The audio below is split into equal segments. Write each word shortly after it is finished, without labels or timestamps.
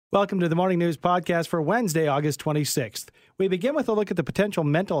Welcome to the Morning News Podcast for Wednesday, August 26th. We begin with a look at the potential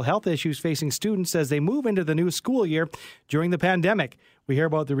mental health issues facing students as they move into the new school year during the pandemic. We hear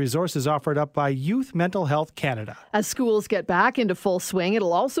about the resources offered up by Youth Mental Health Canada. As schools get back into full swing,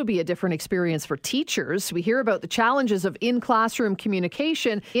 it'll also be a different experience for teachers. We hear about the challenges of in-classroom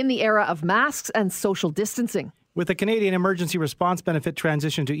communication in the era of masks and social distancing. With the Canadian Emergency Response Benefit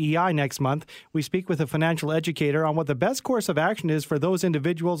transition to EI next month, we speak with a financial educator on what the best course of action is for those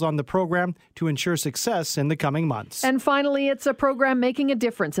individuals on the program to ensure success in the coming months. And finally, it's a program making a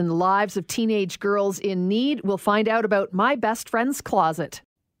difference in the lives of teenage girls in need. We'll find out about My Best Friend's Closet.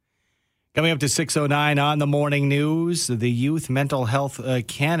 Coming up to 6:09 on the Morning News, the Youth Mental Health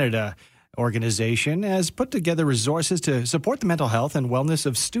Canada organization has put together resources to support the mental health and wellness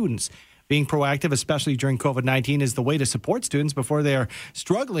of students. Being proactive, especially during COVID-19, is the way to support students before they are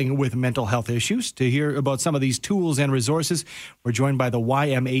struggling with mental health issues. To hear about some of these tools and resources, we're joined by the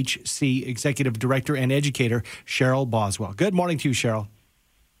YMHC Executive Director and Educator, Cheryl Boswell. Good morning to you, Cheryl.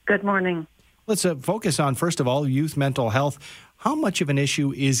 Good morning. Let's focus on, first of all, youth mental health. How much of an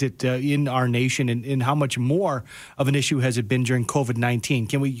issue is it in our nation, and how much more of an issue has it been during COVID-19?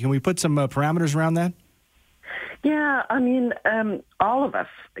 Can we put some parameters around that? Yeah, I mean, all of us,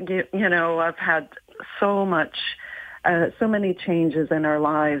 you know, I've had so many changes in our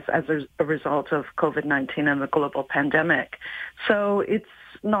lives as a result of COVID-19 and the global pandemic. So it's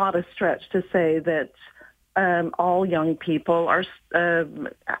not a stretch to say that all young people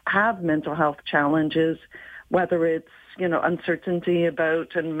have mental health challenges, whether it's, you know, uncertainty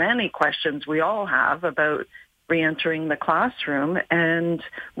about, and many questions we all have about reentering the classroom and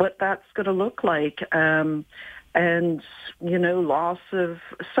what that's going to look like. And, you know,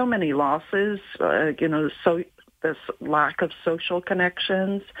 so many losses, so this lack of social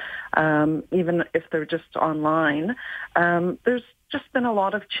connections, even if they're just online. There's just been a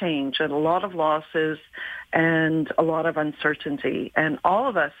lot of change and a lot of losses and a lot of uncertainty. And all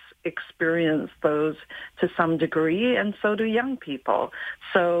of us experience those to some degree, and so do young people.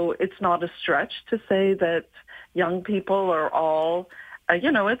 So it's not a stretch to say that young people are all,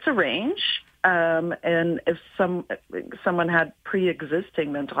 it's a range. And if someone had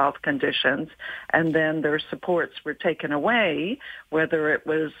pre-existing mental health conditions and then their supports were taken away, whether it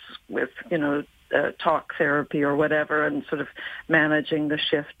was with, talk therapy or whatever, and sort of managing the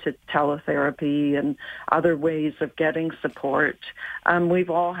shift to teletherapy and other ways of getting support,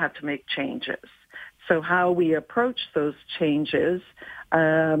 we've all had to make changes. So how we approach those changes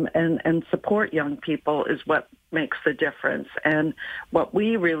and support young people is what makes the difference. And what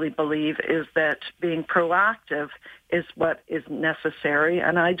we really believe is that being proactive is what is necessary,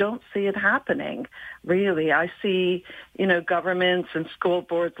 and I don't see it happening, really. I see, governments and school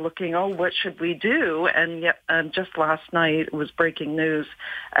boards looking, what should we do? And yet, just last night, it was breaking news,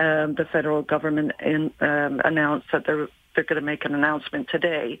 the federal government announced that they're going to make an announcement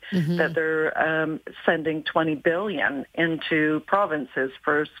today that they're sending $20 billion into provinces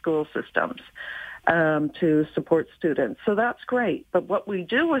for school systems to support students. So that's great. But what we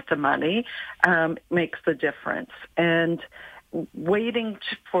do with the money makes the difference. And waiting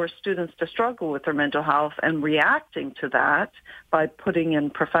for students to struggle with their mental health and reacting to that by putting in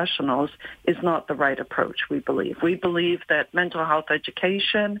professionals is not the right approach, we believe. We believe that mental health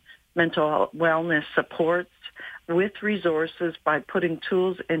education, mental wellness supports, with resources by putting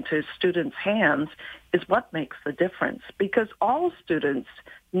tools into students' hands is what makes the difference, because all students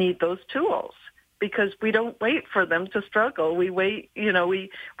need those tools, because we don't wait for them to struggle. We wait,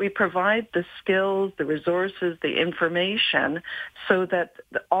 we provide the skills, the resources, the information so that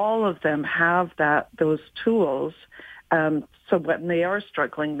all of them have those tools. So when they are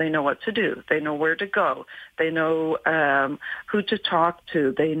struggling, they know what to do. They know where to go. They know who to talk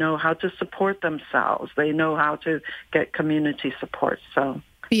to. They know how to support themselves. They know how to get community support. So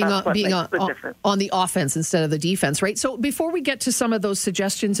being on the offense instead of the defense, right? So before we get to some of those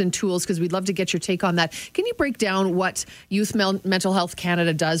suggestions and tools, because we'd love to get your take on that, can you break down what Youth Mental Health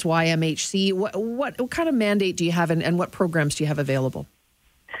Canada does, YMHC? What kind of mandate do you have, and what programs do you have available?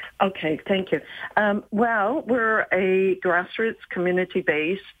 Okay, thank you. Well, we're a grassroots,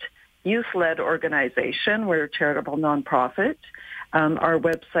 community-based, youth-led organization. We're a charitable nonprofit. Our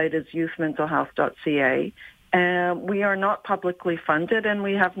website is youthmentalhealth.ca. We are not publicly funded, and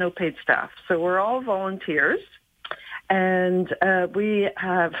we have no paid staff. So we're all volunteers. And we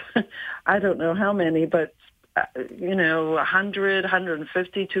have, I don't know how many, but, 100,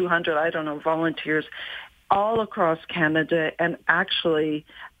 150, 200, I don't know, volunteers all across Canada and actually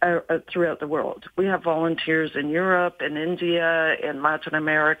throughout the world. We have volunteers in Europe, in India, in Latin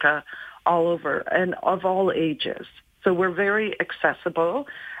America, all over, and of all ages. So we're very accessible.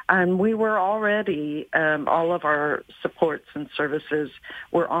 And we were already, all of our supports and services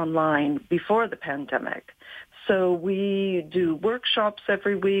were online before the pandemic. So we do workshops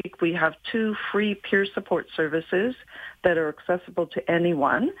every week. We have 2 free peer support services that are accessible to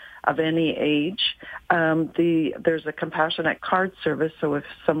anyone of any age. There's a compassionate card service, so if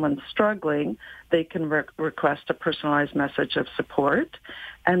someone's struggling, they can request a personalized message of support.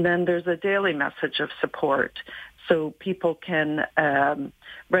 And then there's a daily message of support. So people can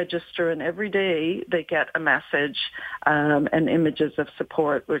register, and every day they get a message and images of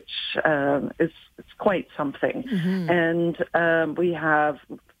support, which is quite something. Mm-hmm. And we have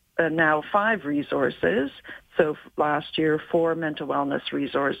now 5 resources. So last year, 4 mental wellness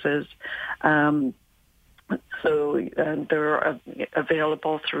resources. So they're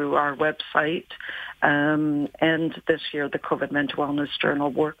available through our website. And this year, the COVID Mental Wellness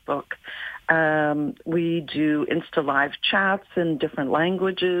Journal workbook. We do Insta Live chats in different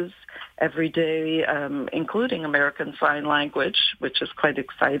languages every day, including American Sign Language, which is quite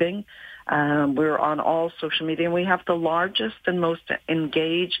exciting. We're on all social media, and we have the largest and most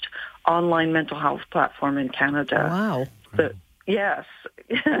engaged online mental health platform in Canada. Wow. So, yes.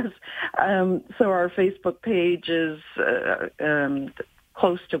 So our Facebook page is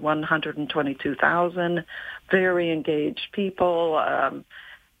close to 122,000, very engaged people.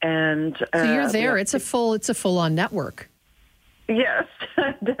 And so you're there. It's a full-on network. Yes,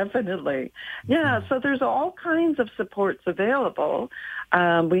 definitely. Yeah, so there's all kinds of supports available.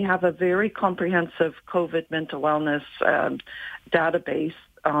 We have a very comprehensive COVID mental wellness database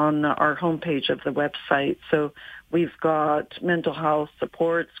on our homepage of the website. So we've got mental health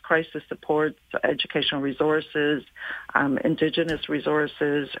supports, crisis supports, educational resources, Indigenous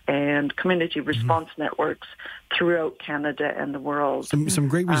resources, and community response networks throughout Canada and the world. Some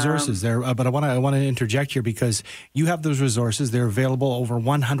great resources there, but I want to interject here because you have those resources. They're available over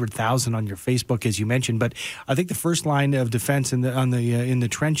 100,000 on your Facebook, as you mentioned. But I think the first line of defense in the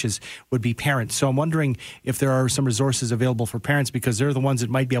trenches would be parents. So I'm wondering if there are some resources available for parents because they're the ones that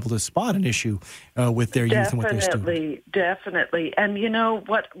might be able to spot an issue with their youth and with their students. Definitely. And you know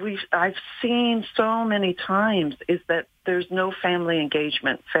what I've seen so many times is that there's no family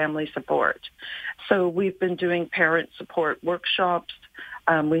engagement, family support. So we've been doing parent support workshops.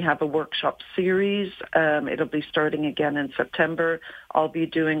 We have a workshop series. It'll be starting again in September. I'll be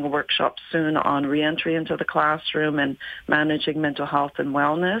doing a workshop soon on reentry into the classroom and managing mental health and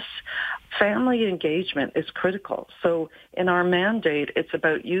wellness. Family engagement is critical. So in our mandate, it's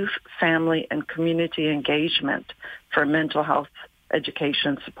about youth, family, and community engagement for mental health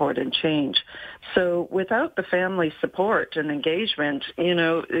education, support, and change. So without the family support and engagement, you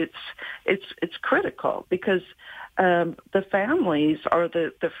know, it's critical because the families are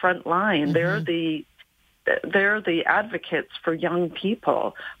the front line. Mm-hmm. They're the advocates for young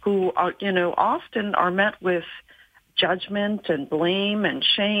people who are, you know, often are met with judgment and blame and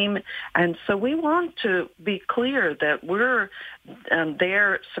shame. And so we want to be clear that we're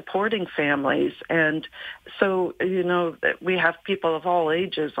there supporting families. And so, you know, that we have people of all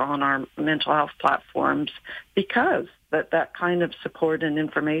ages on our mental health platforms because that kind of support and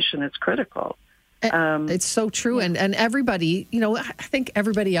information is critical. It's so true. Yeah. And everybody, you know, I think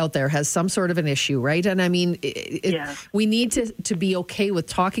everybody out there has some sort of an issue, right? And I mean, we need to be okay with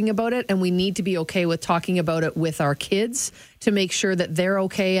talking about it, and we need to be okay with talking about it with our kids to make sure that they're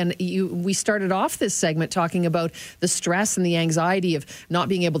okay. And we started off this segment talking about the stress and the anxiety of not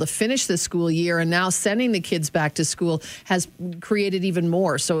being able to finish the school year, and now sending the kids back to school has created even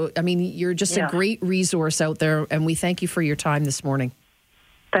more. So, I mean, you're just a great resource out there, and we thank you for your time this morning.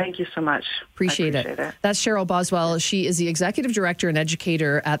 Thank you so much. Appreciate it. That's Cheryl Boswell. She is the Executive Director and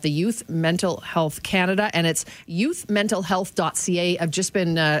Educator at the Youth Mental Health Canada, and it's youthmentalhealth.ca. I've just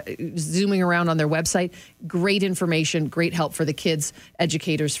been zooming around on their website. Great information, great help for the kids,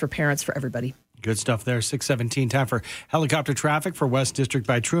 educators, for parents, for everybody. Good stuff there. 6:17, time for helicopter traffic for West District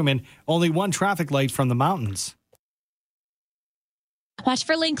by Truman. Only one traffic light from the mountains. Watch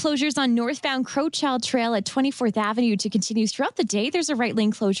for lane closures on northbound Crowchild Trail at 24th Avenue to continue throughout the day. There's a right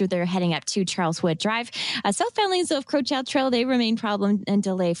lane closure there heading up to Charleswood Drive. Southbound lanes of Crowchild Trail, they remain problem and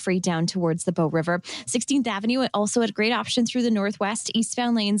delay free down towards the Bow River. 16th Avenue, also a great option through the northwest.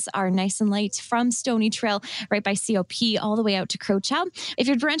 Eastbound lanes are nice and light from Stony Trail right by COP all the way out to Crowchild. If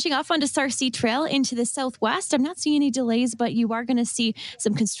you're branching off onto Sarcee Trail into the southwest, I'm not seeing any delays, but you are going to see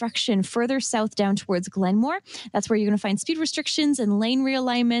some construction further south down towards Glenmore. That's where you're going to find speed restrictions and lane lane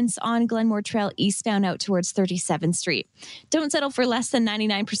realignments on Glenmore Trail eastbound out towards 37th Street. Don't settle for less than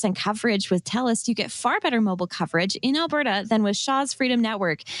 99% coverage with TELUS. You get far better mobile coverage in Alberta than with Shaw's Freedom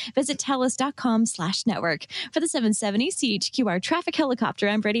Network. Visit TELUS.com/network. For the 770 CHQR Traffic Helicopter,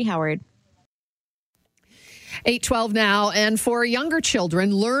 I'm Brady Howard. 8:12 now, and for younger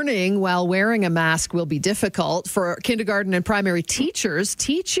children, learning while wearing a mask will be difficult. For kindergarten and primary teachers,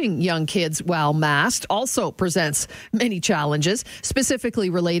 teaching young kids while masked also presents many challenges, specifically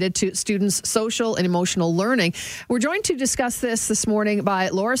related to students' social and emotional learning. We're joined to discuss this morning by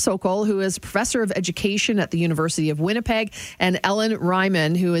Laura Sokol, who is professor of education at the University of Winnipeg, and Ellen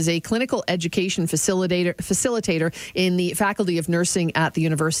Ryman, who is a clinical education facilitator in the Faculty of Nursing at the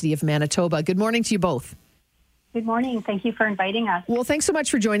University of Manitoba. Good morning to you both. Good morning. Thank you for inviting us. Well, thanks so much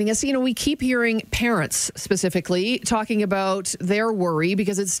for joining us. You know, we keep hearing parents specifically talking about their worry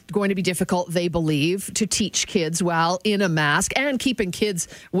because it's going to be difficult, they believe, to teach kids while in a mask and keeping kids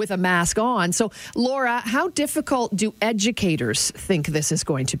with a mask on. So, Laura, how difficult do educators think this is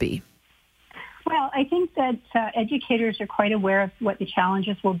going to be? Well, I think that educators are quite aware of what the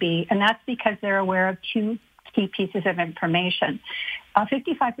challenges will be, and that's because they're aware of two key pieces of information.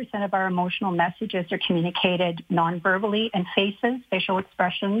 55% of our emotional messages are communicated non-verbally, and facial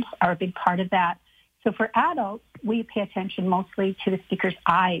expressions are a big part of that. So for adults, we pay attention mostly to the speaker's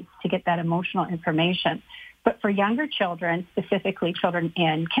eyes to get that emotional information. But for younger children, specifically children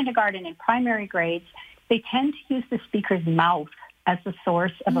in kindergarten and primary grades, they tend to use the speaker's mouth as the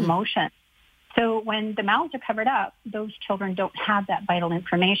source of emotion. So when the mouths are covered up, those children don't have that vital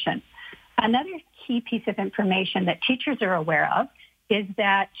information. Another key piece of information that teachers are aware of is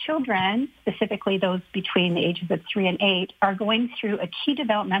that children, specifically those between the ages of 3 and 8, are going through a key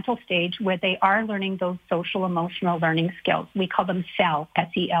developmental stage where they are learning those social emotional learning skills. We call them SEL,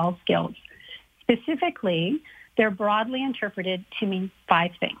 S-E-L skills. Specifically, they're broadly interpreted to mean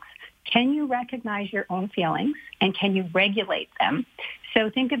 5 things. Can you recognize your own feelings, and can you regulate them? So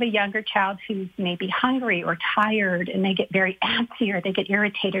think of a younger child who's maybe hungry or tired, and they get very antsy, or they get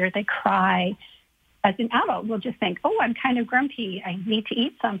irritated, or they cry. As an adult, we'll just think, oh, I'm kind of grumpy, I need to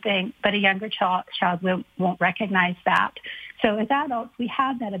eat something, but a younger child won't recognize that. So as adults, we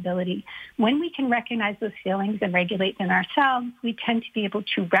have that ability. When we can recognize those feelings and regulate them ourselves, we tend to be able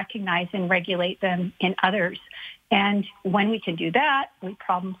to recognize and regulate them in others. And when we can do that, we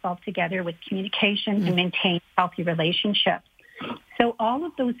problem solve together with communication and maintain healthy relationships. So all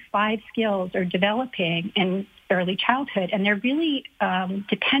of those 5 skills are developing in early childhood, and they're really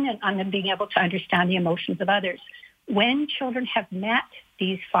dependent on them being able to understand the emotions of others. When children have met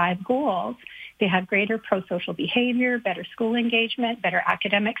these 5 goals, they have greater pro-social behavior, better school engagement, better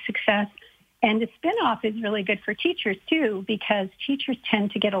academic success. And the spin-off is really good for teachers, too, because teachers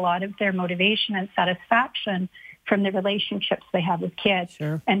tend to get a lot of their motivation and satisfaction from the relationships they have with kids.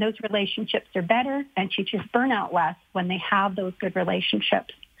 Sure. And those relationships are better, and teachers burn out less when they have those good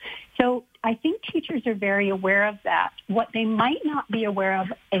relationships. So I think teachers are very aware of that. What they might not be aware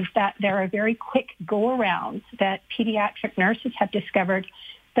of is that there are very quick go-arounds that pediatric nurses have discovered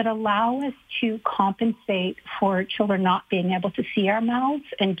that allow us to compensate for children not being able to see our mouths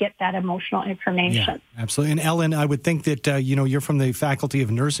and get that emotional information. Yeah, absolutely. And Ellen, I would think that, you're from the Faculty of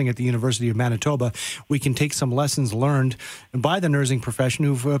Nursing at the University of Manitoba. We can take some lessons learned by the nursing profession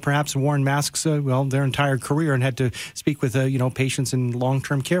who've perhaps worn masks, their entire career and had to speak with, patients in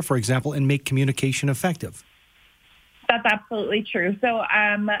long-term care, for example, and make communication effective. That's absolutely true. So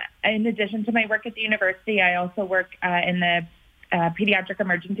in addition to my work at the university, I also work in the pediatric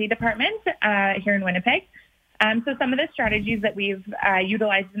emergency department here in Winnipeg. So some of the strategies that we've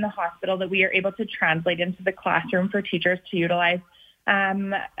utilized in the hospital that we are able to translate into the classroom for teachers to utilize,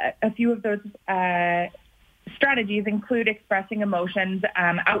 a few of those strategies include expressing emotions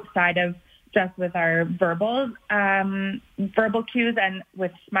outside of just with our verbal cues and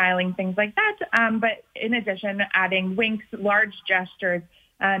with smiling, things like that. But in addition, adding winks, large gestures,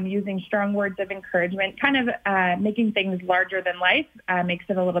 using strong words of encouragement, kind of making things larger than life makes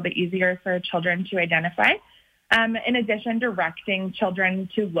it a little bit easier for children to identify. In addition, directing children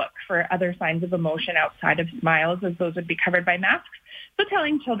to look for other signs of emotion outside of smiles, as those would be covered by masks. So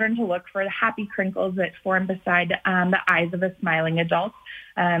telling children to look for the happy crinkles that form beside the eyes of a smiling adult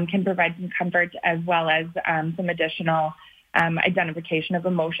can provide some comfort, as well as some additional identification of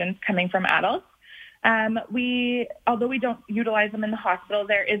emotions coming from adults. Although we don't utilize them in the hospital,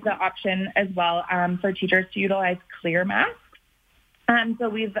 there is the option as well for teachers to utilize clear masks. So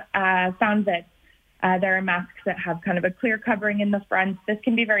we've found that there are masks that have kind of a clear covering in the front. This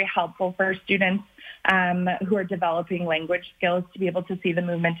can be very helpful for students who are developing language skills to be able to see the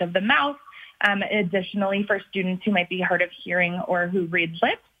movement of the mouth Additionally, for students who might be hard of hearing or who read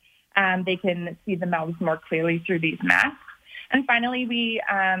lips, they can see the mouths more clearly through these masks. And finally, we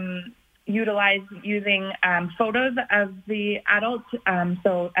utilize using photos of the adult,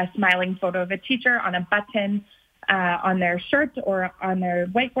 so a smiling photo of a teacher on a button on their shirt or on their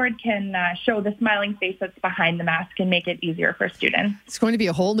whiteboard can show the smiling face that's behind the mask and make it easier for students. It's going to be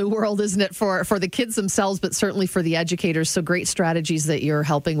a whole new world, isn't it, for the kids themselves, but certainly for the educators. So great strategies that you're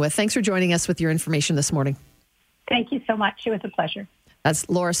helping with. Thanks for joining us with your information this morning. Thank you so much. It was a pleasure. That's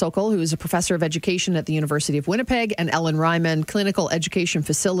Laura Sokol, who is a professor of education at the University of Winnipeg, and Ellen Ryman, clinical education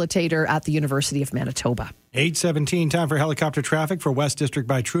facilitator at the University of Manitoba. 8:17, time for helicopter traffic for West District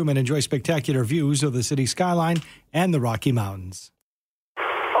by Truman. Enjoy spectacular views of the city skyline and the Rocky Mountains.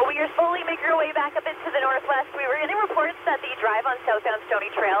 We are slowly making our way back up into the northwest. We were getting reports that the drive on southbound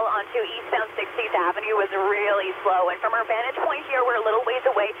Stony Trail onto eastbound 16th Avenue was really slow. And from our vantage point here, we're a little ways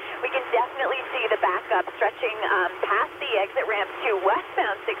away. We can definitely see the backup stretching past the exit ramp to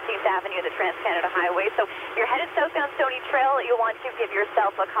westbound 16th Avenue, the Trans-Canada Highway. So if you're headed southbound Stony Trail, you'll want to give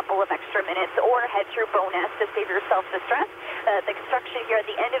yourself a couple of extra minutes or head through Bowness to save yourself the stress. The construction here at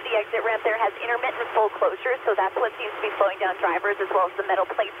the end of the exit ramp there has intermittent full closures, so that's what seems to be slowing down drivers, as well as the metal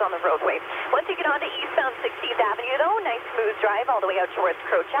plates on the roadway. Once you get onto eastbound 16th Avenue, though, nice smooth drive all the way out towards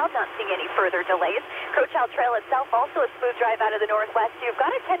Crowchild, not seeing any further delays. Crowchild Trail itself also a smooth drive out of the northwest. You've got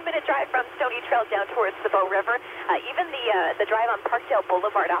a 10-minute drive from Stony Trail down towards the Bow River. Even the drive on Parkdale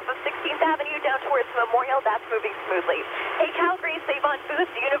Boulevard off of 16th Avenue down towards Memorial, that's moving smoothly. Hey, Calgary, Save-On Foods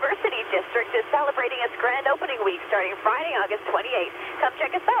University District is celebrating its grand opening week starting Friday, August 28th. Come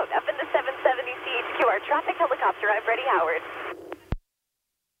check us out up in the 770 CHQR traffic helicopter. I'm Freddie Howard.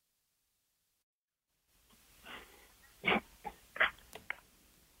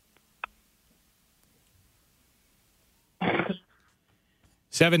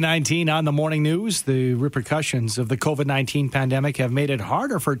 $7:19 on the morning news. The repercussions of the COVID-19 pandemic have made it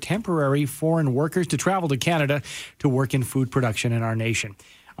harder for temporary foreign workers to travel to Canada to work in food production in our nation.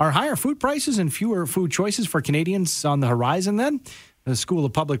 Are higher food prices and fewer food choices for Canadians on the horizon then? The School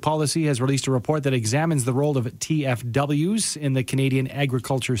of Public Policy has released a report that examines the role of TFWs in the Canadian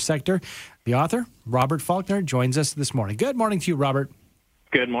agriculture sector. The author, Robert Faulkner, joins us this morning. Good morning to you, Robert.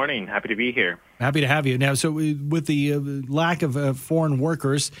 Good morning. Happy to be here. Happy to have you. Now, so with the lack of foreign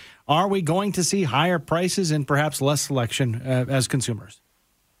workers, are we going to see higher prices and perhaps less selection as consumers?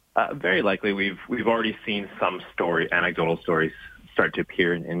 Very likely. We've already seen some anecdotal stories start to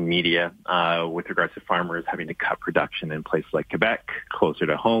appear in media with regards to farmers having to cut production in places like Quebec, closer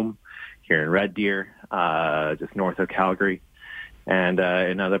to home, here in Red Deer, just north of Calgary, and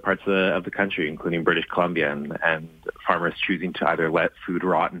in other parts of the country, including British Columbia, and farmers choosing to either let food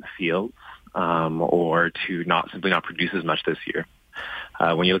rot in the fields or to simply not produce as much this year.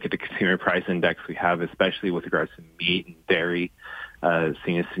 When you look at the consumer price index we have, especially with regards to meat and dairy,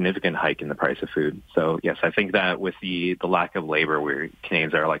 seeing a significant hike in the price of food. So, yes, I think that with the lack of labor,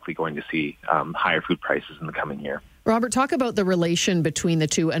 Canadians are likely going to see higher food prices in the coming year. Robert, talk about the relation between the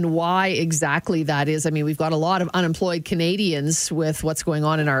two and why exactly that is. I mean, we've got a lot of unemployed Canadians with what's going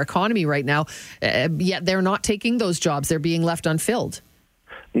on in our economy right now, yet they're not taking those jobs. They're being left unfilled.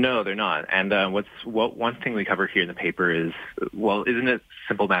 No, they're not. And one thing we cover here in the paper is, isn't it a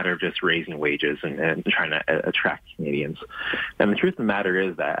simple matter of just raising wages and trying to attract Canadians? And the truth of the matter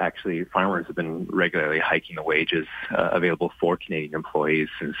is that actually farmers have been regularly hiking the wages available for Canadian employees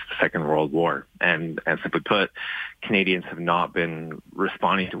since the Second World War. And simply put, Canadians have not been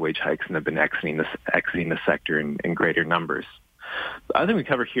responding to wage hikes and have been exiting the sector in greater numbers. The other thing we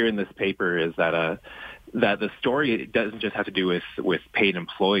cover here in this paper is that the story doesn't just have to do with paid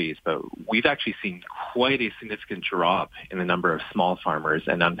employees, but we've actually seen quite a significant drop in the number of small farmers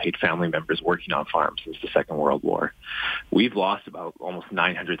and unpaid family members working on farms since the Second World War. We've lost about almost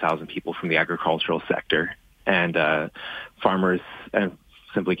 900,000 people from the agricultural sector, and farmers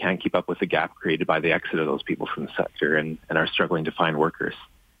simply can't keep up with the gap created by the exit of those people from the sector and are struggling to find workers.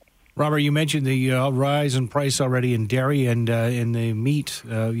 Robert, you mentioned the rise in price already in dairy and in the meat,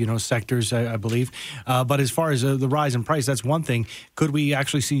 sectors, I believe. But as far as the rise in price, that's one thing. Could we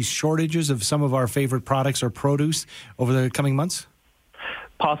actually see shortages of some of our favorite products or produce over the coming months?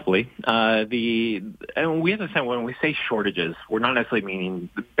 Possibly. And we understand when we say shortages, we're not necessarily meaning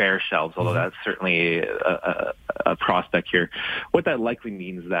the bare shelves, although that's certainly a prospect here. What that likely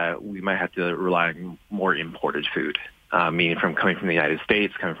means is that we might have to rely on more imported food. Meaning coming from the United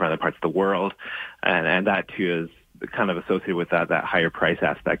States, coming from other parts of the world, and that too is kind of associated with that higher price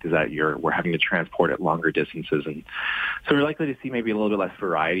aspect is that we're having to transport at longer distances, and so we're likely to see maybe a little bit less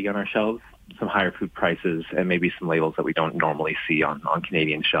variety on our shelves, some higher food prices, and maybe some labels that we don't normally see on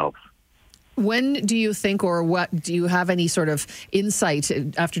Canadian shelves. When do you think, or what do you have any sort of insight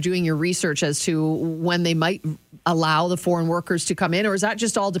after doing your research as to when they might allow the foreign workers to come in, or is that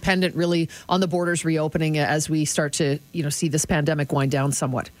just all dependent really on the borders reopening as we start to, see this pandemic wind down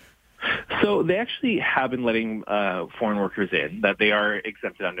somewhat? So they actually have been letting foreign workers in, that they are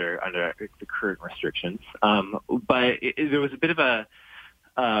exempted under the current restrictions. But there was a bit of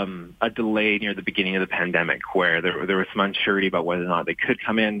a delay near the beginning of the pandemic where there was some uncertainty about whether or not they could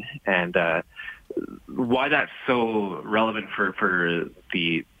come in, and why that's so relevant for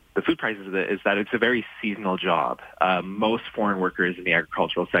the food prices is that it's a very seasonal job. Most foreign workers in the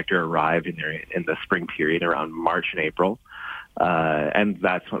agricultural sector arrive in the spring period around March and April. And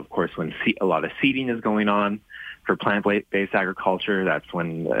that's, of course, when a lot of seeding is going on for plant-based agriculture. That's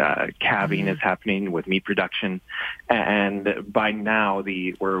when calving is happening with meat production. And by now,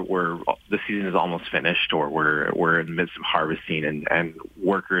 the season is almost finished, or we're in the midst of harvesting, and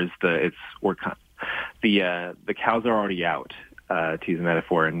workers, the cows are already out, to use a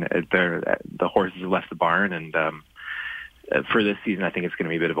metaphor, and the horses have left the barn, and for this season, I think it's going to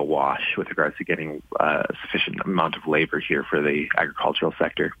be a bit of a wash with regards to getting a sufficient amount of labor here for the agricultural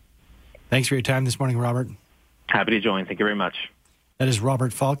sector. Thanks for your time this morning, Robert. Happy to join. Thank you very much. That is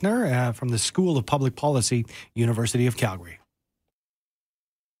Robert Faulkner from the School of Public Policy, University of Calgary.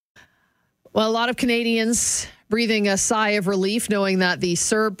 Well, a lot of Canadians breathing a sigh of relief knowing that the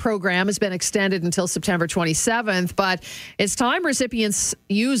CERB program has been extended until September 27th, but it's time recipients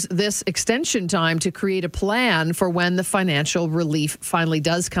use this extension time to create a plan for when the financial relief finally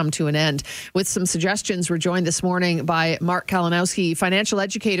does come to an end. With some suggestions, we're joined this morning by Mark Kalinowski, financial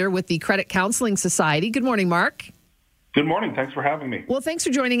educator with the Credit Counseling Society. Good morning, Mark. Good morning. Thanks for having me. Well, thanks for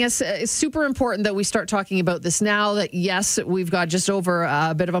joining us. It's super important that we start talking about this now that, yes, we've got just over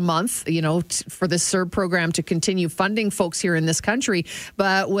a bit of a month, for this CERB program to continue funding folks here in this country.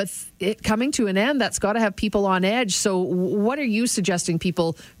 But with it coming to an end, that's got to have people on edge. So what are you suggesting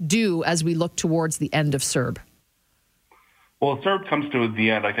people do as we look towards the end of CERB? Well, if CERB comes to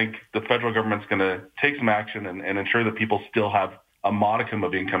the end, I think the federal government's going to take some action and ensure that people still have a modicum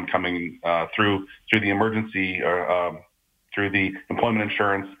of income coming through the emergency or through the employment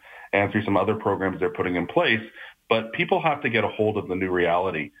insurance and through some other programs they're putting in place. But people have to get a hold of the new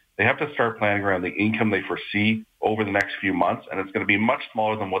reality. They have to start planning around the income they foresee over the next few months, and it's going to be much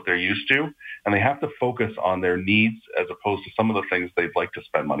smaller than what they're used to. And they have to focus on their needs as opposed to some of the things they'd like to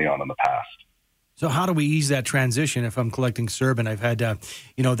spend money on in the past. So how do we ease that transition if I'm collecting CERB and I've had,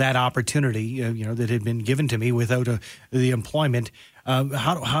 that opportunity, that had been given to me without the employment?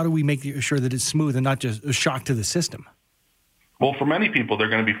 How do we make sure that it's smooth and not just a shock to the system? Well, for many people, they're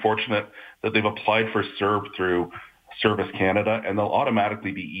going to be fortunate that they've applied for CERB through Service Canada, and they'll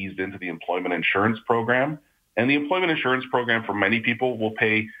automatically be eased into the employment insurance program. And the employment insurance program for many people will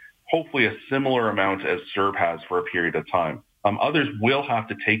pay hopefully a similar amount as CERB has for a period of time. Others will have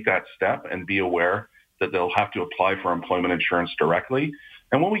to take that step and be aware that they'll have to apply for employment insurance directly.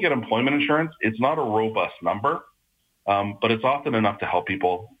 And when we get employment insurance, it's not a robust number, but it's often enough to help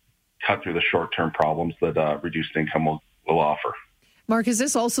people cut through the short-term problems that reduced income will offer. Mark, is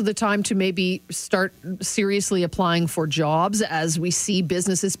this also the time to maybe start seriously applying for jobs as we see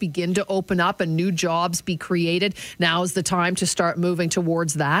businesses begin to open up and new jobs be created? Now is the time to start moving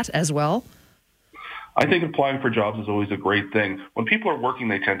towards that as well? I think applying for jobs is always a great thing. When people are working,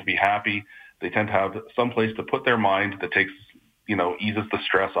 they tend to be happy. They tend to have some place to put their mind that takes, eases the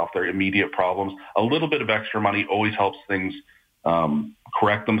stress off their immediate problems. A little bit of extra money always helps things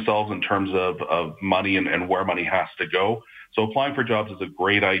correct themselves in terms of money and where money has to go. So applying for jobs is a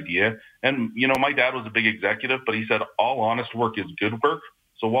great idea. And, my dad was a big executive, but he said all honest work is good work.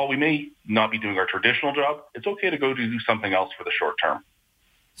 So while we may not be doing our traditional job, it's okay to go do something else for the short term.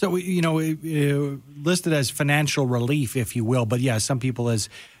 So, listed as financial relief, if you will. But, yeah, some people, as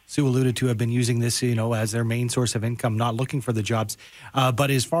Sue alluded to, have been using this, as their main source of income, not looking for the jobs. But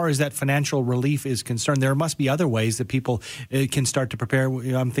as far as that financial relief is concerned, there must be other ways that people can start to prepare.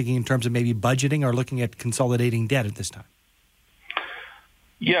 I'm thinking in terms of maybe budgeting or looking at consolidating debt at this time.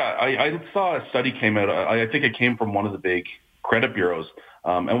 Yeah, I saw a study came out. I think it came from one of the big credit bureaus.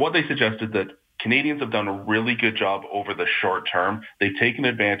 And what they suggested that Canadians have done a really good job over the short term. They've taken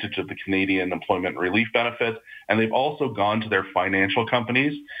advantage of the Canadian Employment Relief Benefits, and they've also gone to their financial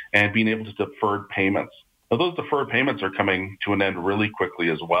companies and been able to defer payments. Now, those deferred payments are coming to an end really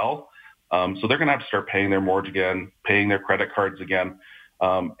quickly as well. So they're going to have to start paying their mortgage again, paying their credit cards again.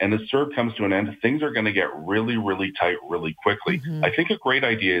 And as CERB comes to an end, things are going to get really, really tight really quickly. Mm-hmm. I think a great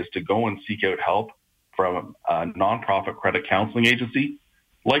idea is to go and seek out help from a nonprofit credit counseling agency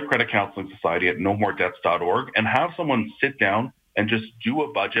like Credit Counseling Society at nomordebts.org and have someone sit down and just do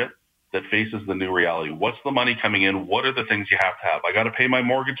a budget that faces the new reality. What's the money coming in? What are the things you have to have? I got to pay my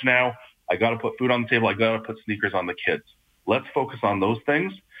mortgage now. I got to put food on the table. I got to put sneakers on the kids. Let's focus on those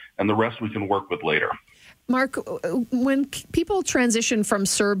things, and the rest we can work with later. Mark, when people transition from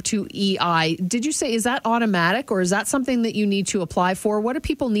CERB to EI, did you say, is that automatic, or is that something that you need to apply for? What do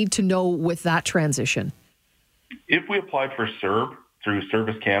people need to know with that transition? If we applied for CERB through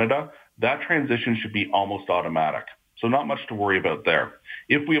Service Canada, that transition should be almost automatic. So not much to worry about there.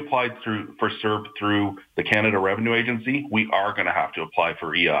 If we applied for CERB through the Canada Revenue Agency, we are going to have to apply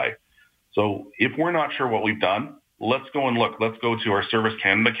for EI. So if we're not sure what we've done, let's go and look. Let's go to our Service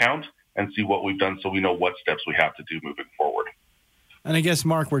Canada account and see what we've done so we know what steps we have to do moving forward. And I guess,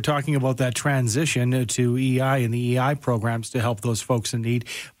 Mark, we're talking about that transition to EI and the EI programs to help those folks in need.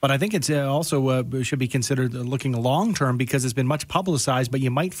 But I think it's also should be considered looking long-term, because it's been much publicized, but you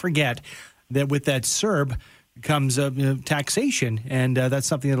might forget that with that CERB comes taxation, and that's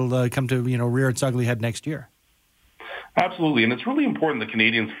something that'll come to rear its ugly head next year. Absolutely, and it's really important that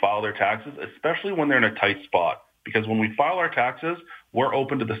Canadians file their taxes, especially when they're in a tight spot, because when we file our taxes, we're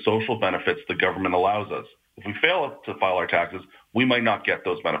open to the social benefits the government allows us. If we fail to file our taxes, we might not get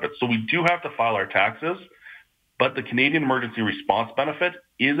those benefits. So we do have to file our taxes, but the Canadian Emergency Response Benefit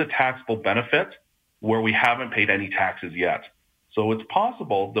is a taxable benefit where we haven't paid any taxes yet. So it's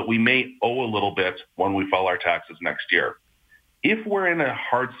possible that we may owe a little bit when we file our taxes next year. If we're in a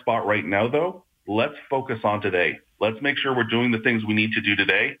hard spot right now, though, let's focus on today. Let's make sure we're doing the things we need to do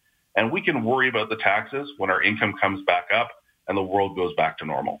today, and we can worry about the taxes when our income comes back up and the world goes back to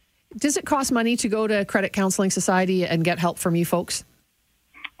normal. Does it cost money to go to Credit Counseling Society and get help from you folks?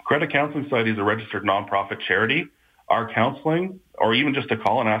 Credit Counseling Society is a registered nonprofit charity. Our counseling, or even just to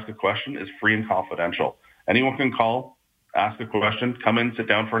call and ask a question, is free and confidential. Anyone can call, ask a question, come in, sit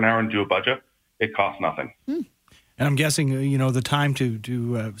down for an hour and do a budget. It costs nothing. And I'm guessing, the time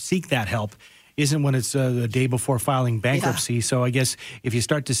to seek that help isn't when it's the day before filing bankruptcy. Yeah. So I guess if you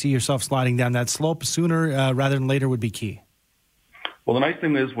start to see yourself sliding down that slope, sooner rather than later would be key. Well, the nice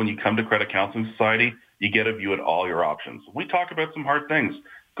thing is when you come to Credit Counseling Society, you get a view at all your options. We talk about some hard things.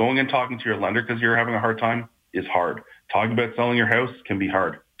 Going and talking to your lender because you're having a hard time is hard. Talking about selling your house can be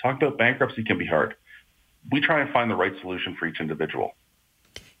hard. Talking about bankruptcy can be hard. We try and find the right solution for each individual.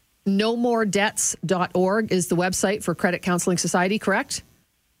 NoMoreDebts.org is the website for Credit Counseling Society, correct?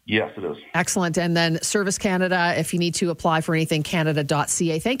 Yes, it is. Excellent. And then Service Canada, if you need to apply for anything,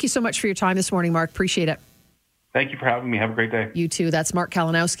 Canada.ca. Thank you so much for your time this morning, Mark. Appreciate it. Thank you for having me. Have a great day. You too. That's Mark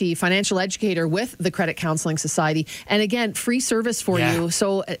Kalinowski, financial educator with the Credit Counseling Society. And again, free service for you.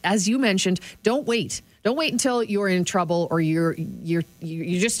 So as you mentioned, don't wait. Don't wait until you're in trouble or you're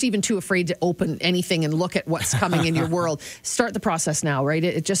just even too afraid to open anything and look at what's coming in your world. Start the process now, right?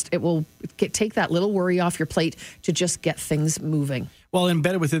 It will take that little worry off your plate to just get things moving. Well,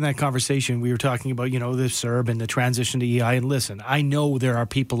 embedded within that conversation, we were talking about, the CERB and the transition to EI. And listen, I know there are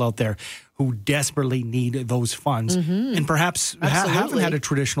people out there who desperately need those funds and perhaps haven't had a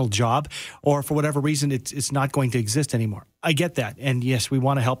traditional job, or for whatever reason, it's not going to exist anymore. I get that. And yes, we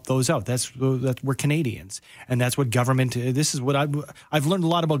want to help those out. That's we're Canadians. And that's what government, this is what I've learned a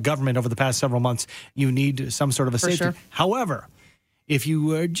lot about government over the past several months. You need some sort of a safety. Sure. However, if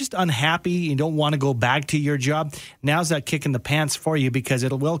you are just unhappy and don't want to go back to your job, now's that kick in the pants for you, because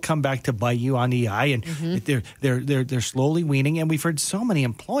it will come back to bite you on EI, and they're slowly weaning. And we've heard so many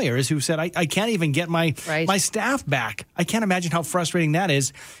employers who said, I can't even get my staff back. I can't imagine how frustrating that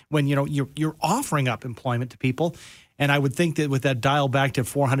is when you're offering up employment to people. And I would think that with that dial back to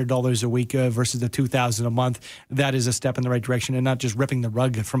 $400 a week versus the $2,000 a month, that is a step in the right direction and not just ripping the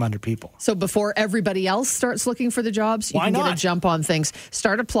rug from under people. So before everybody else starts looking for the jobs, you can get a jump on things.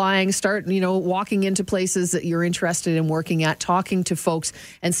 Start applying, start, walking into places that you're interested in working at, talking to folks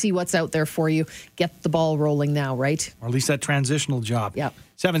and see what's out there for you. Get the ball rolling now, right? Or at least that transitional job. Yep.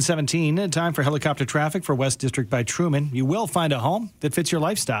 7:17, time for helicopter traffic for West District by Truman. You will find a home that fits your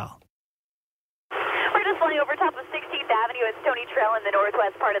lifestyle. Stony Trail in the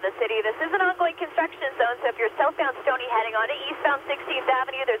northwest part of the city. This is an ongoing construction zone, so if you're southbound Stony heading on to eastbound 16th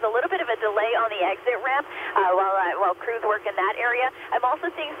Avenue, there's a little bit of a delay on the exit ramp while crews work in that area. I'm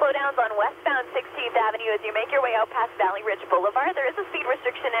also seeing slowdowns on westbound 16th Avenue as you make your way out past Valley Ridge Boulevard. There is a speed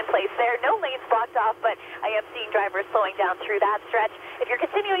restriction in place there. No lanes blocked off, but I am seeing drivers slowing down through that stretch. If you're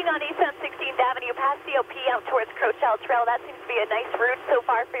continuing on eastbound 16th Avenue past COP out towards Crowchild Trail, that seems to be a nice route so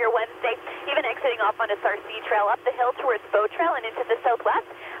far for your Wednesday. Even exiting off onto Sarcee Trail up the hill towards Bow Trail and into the southwest.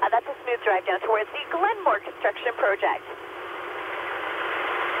 That's a smooth drive down towards the Glenmore construction project.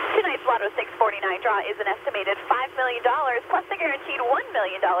 Tonight's Lotto 649 draw is an estimated $5 million plus the guaranteed $1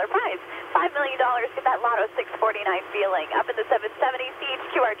 million prize. $5 million, get that Lotto 649 feeling. Up in the 770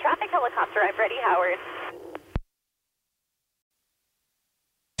 CHQR traffic helicopter, I'm Freddie Howard.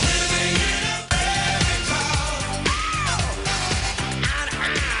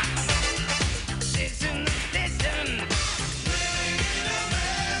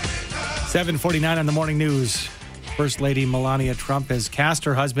 .49 on the morning news. First Lady Melania Trump has cast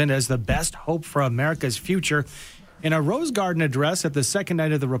her husband as the best hope for America's future in a Rose Garden address at the second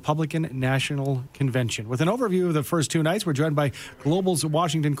night of the Republican National Convention. With an overview of the first two nights, we're joined by Global's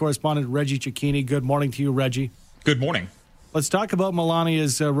Washington correspondent Reggie Cecchini. Good morning to you, Reggie. Good morning. Let's talk about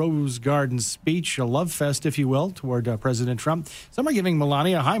Melania's Rose Garden speech, a love fest, if you will, toward President Trump. Some are giving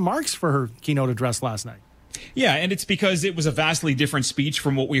Melania high marks for her keynote address last night. Yeah, and it's because it was a vastly different speech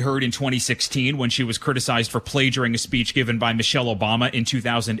from what we heard in 2016 when she was criticized for plagiarizing a speech given by Michelle Obama in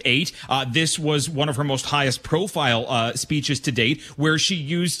 2008. This was one of her most highest profile speeches to date, where she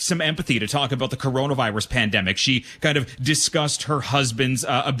used some empathy to talk about the coronavirus pandemic. She kind of discussed her husband's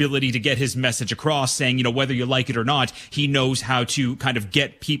ability to get his message across, saying, you know, whether you like it or not, he knows how to kind of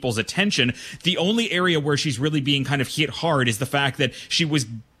get people's attention. The only area where she's really being kind of hit hard is the fact that she was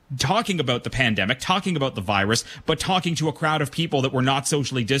talking about the pandemic, talking about the virus, but talking to a crowd of people that were not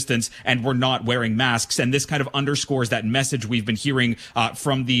socially distanced and were not wearing masks. And this kind of underscores that message we've been hearing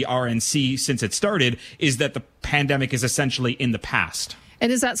from the RNC since it started, is that the pandemic is essentially in the past. And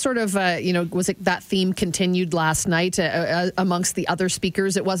is that sort of, was it that theme continued last night amongst the other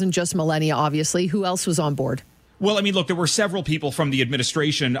speakers? It wasn't just Melania, obviously. Who else was on board? Well, I mean, look, there were several people from the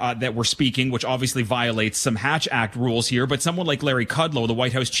administration that were speaking, which obviously violates some Hatch Act rules here. But someone like Larry Kudlow, the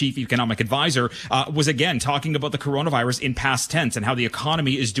White House chief economic advisor, was again talking about the coronavirus in past tense and how the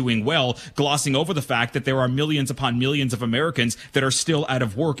economy is doing well, glossing over the fact that there are millions upon millions of Americans that are still out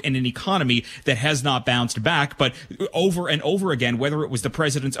of work in an economy that has not bounced back. But over and over again, whether it was the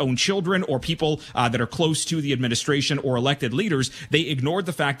president's own children or people that are close to the administration or elected leaders, they ignored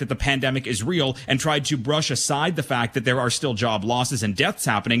the fact that the pandemic is real and tried to brush aside the fact that there are still job losses and deaths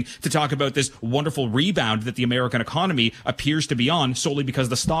happening to talk about this wonderful rebound that the American economy appears to be on solely because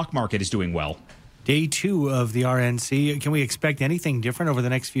the stock market is doing well. Day two of the RNC. Can we expect anything different over the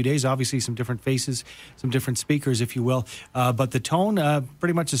next few days? Obviously, some different faces, some different speakers, if you will. But the tone,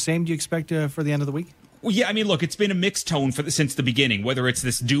 pretty much the same, do you expect for the end of the week? Well, yeah, I mean, look, it's been a mixed tone since the beginning, whether it's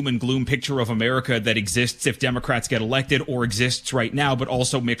this doom and gloom picture of America that exists if Democrats get elected or exists right now, but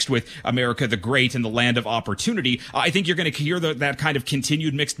also mixed with America the Great and the land of opportunity. I think you're going to hear that kind of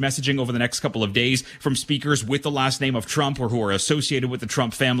continued mixed messaging over the next couple of days from speakers with the last name of Trump or who are associated with the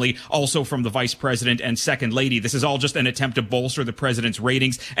Trump family, also from the vice president and second lady. This is all just an attempt to bolster the president's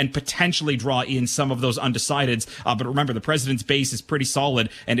ratings and potentially draw in some of those undecideds. But remember, the president's base is pretty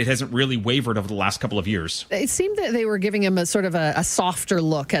solid, and it hasn't really wavered over the last couple of years. It seemed that they were giving him a sort of a softer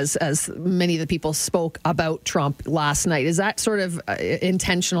look as many of the people spoke about Trump last night. Is that sort of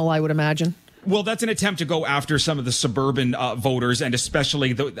intentional, I would imagine? Well, that's an attempt to go after some of the suburban voters and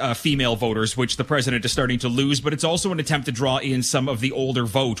especially the female voters, which the president is starting to lose. But it's also an attempt to draw in some of the older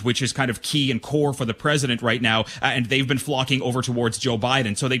vote, which is kind of key and core for the president right now. And they've been flocking over towards Joe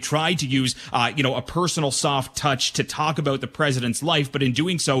Biden. So they tried to use, a personal soft touch to talk about the president's life. But in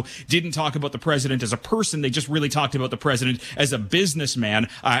doing so, didn't talk about the president as a person. They just really talked about the president as a businessman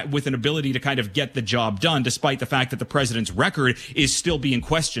with an ability to kind of get the job done, despite the fact that the president's record is still being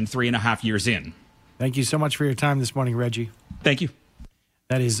questioned 3.5 years in. Thank you so much for your time this morning, Reggie. Thank you.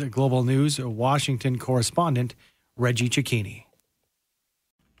 That is Global News Washington correspondent Reggie Cecchini.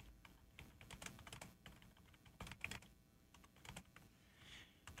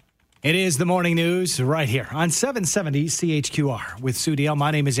 It is the morning news right here on 770 CHQR with Sue Dale.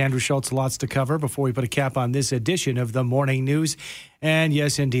 My name is Andrew Schultz. Lots to cover before we put a cap on this edition of the morning news. And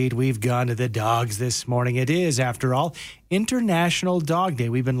yes, indeed, we've gone to the dogs this morning. It is, after all, International Dog Day.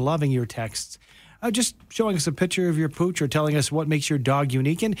 We've been loving your texts. Just showing us a picture of your pooch or telling us what makes your dog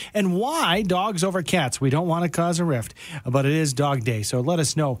unique and why dogs over cats. We don't want to cause a rift, but it is Dog Day. So let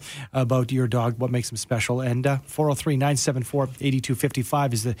us know about your dog, what makes them special. And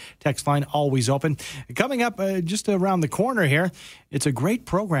 403-974-8255 is the text line, always open. Coming up just around the corner here, it's a great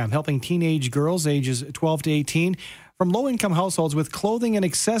program helping teenage girls ages 12 to 18 from low-income households with clothing and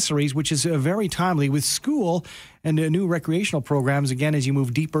accessories, which is very timely with school and new recreational programs, again, as you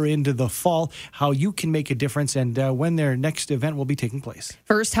move deeper into the fall, how you can make a difference and when their next event will be taking place.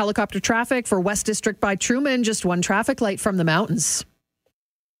 First, helicopter traffic for West District by Truman, just one traffic light from the mountains.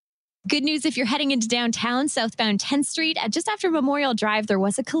 Good news if you're heading into downtown, southbound 10th Street. Just after Memorial Drive, there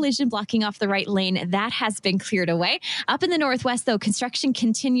was a collision blocking off the right lane. That has been cleared away. Up in the northwest, though, construction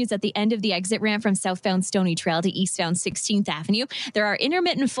continues at the end of the exit ramp from southbound Stony Trail to eastbound 16th Avenue. There are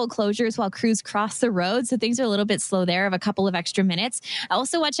intermittent full closures while crews cross the road, so things are a little bit slow there of a couple of extra minutes.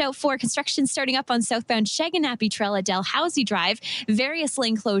 Also, watch out for construction starting up on southbound Shaganappi Trail at Dalhousie Drive. Various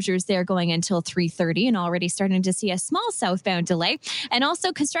lane closures there going until 3:30 and already starting to see a small southbound delay. And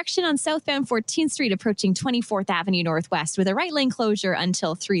also construction on southbound 14th Street approaching 24th Avenue Northwest with a right lane closure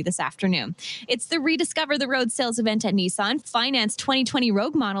until 3 this afternoon. It's the Rediscover the Road sales event at Nissan. Finance 2020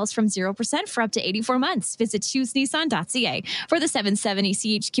 Rogue models from 0% for up to 84 months. Visit choosenissan.ca. For the 770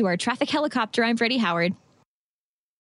 CHQR Traffic Helicopter, I'm Freddie Howard.